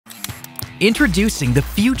Introducing the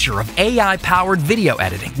future of AI-powered video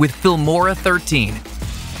editing with Filmora 13.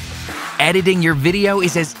 Editing your video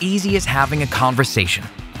is as easy as having a conversation.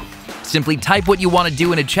 Simply type what you want to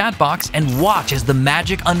do in a chat box and watch as the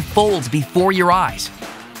magic unfolds before your eyes.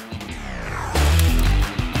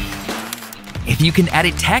 If you can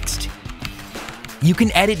edit text, you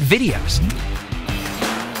can edit videos.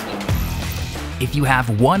 If you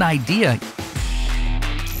have one idea,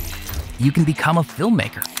 you can become a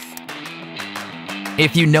filmmaker.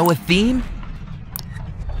 If you know a theme,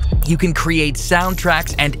 you can create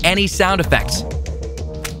soundtracks and any sound effects.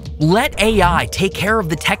 Let AI take care of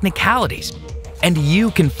the technicalities, and you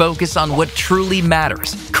can focus on what truly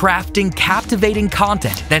matters, crafting captivating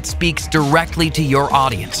content that speaks directly to your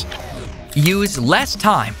audience. Use less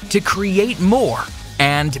time to create more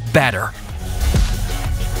and better.